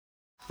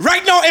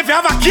Right now, if you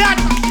have a cat,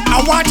 I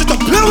want you to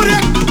play with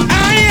it.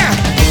 Ah, yeah.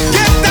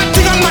 Get that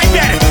thing on my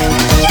bed.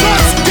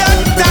 Just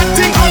get that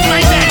thing on my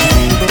bed.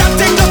 That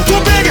thing is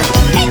too big.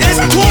 It's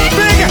too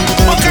big.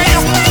 What kind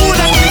of food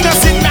that thing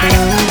does it, man?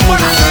 What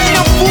kind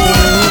of food?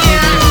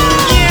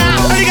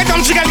 Yeah. Get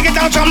down, she get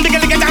down, jump, get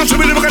down, she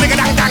will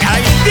get down.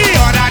 The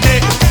other day,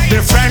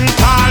 the friend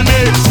called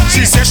me.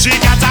 She said she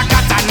got a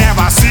cat I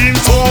never seen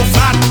so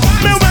fat.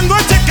 Me when go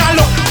take a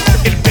look,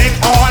 it big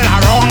all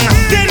around.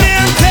 The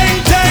name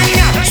ting,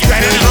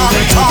 spreading on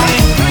the tongue.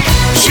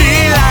 She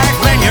like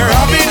when you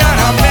rub it on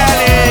her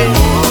belly.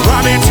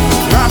 Rub it,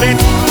 rub it,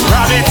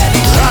 rub it,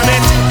 rub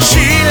it.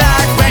 She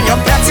like when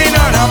you're petting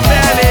on her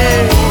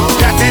belly.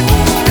 Let it,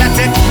 let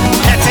it,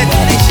 let it,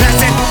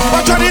 let it.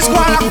 But on this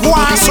wall, I go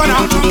on,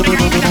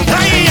 son.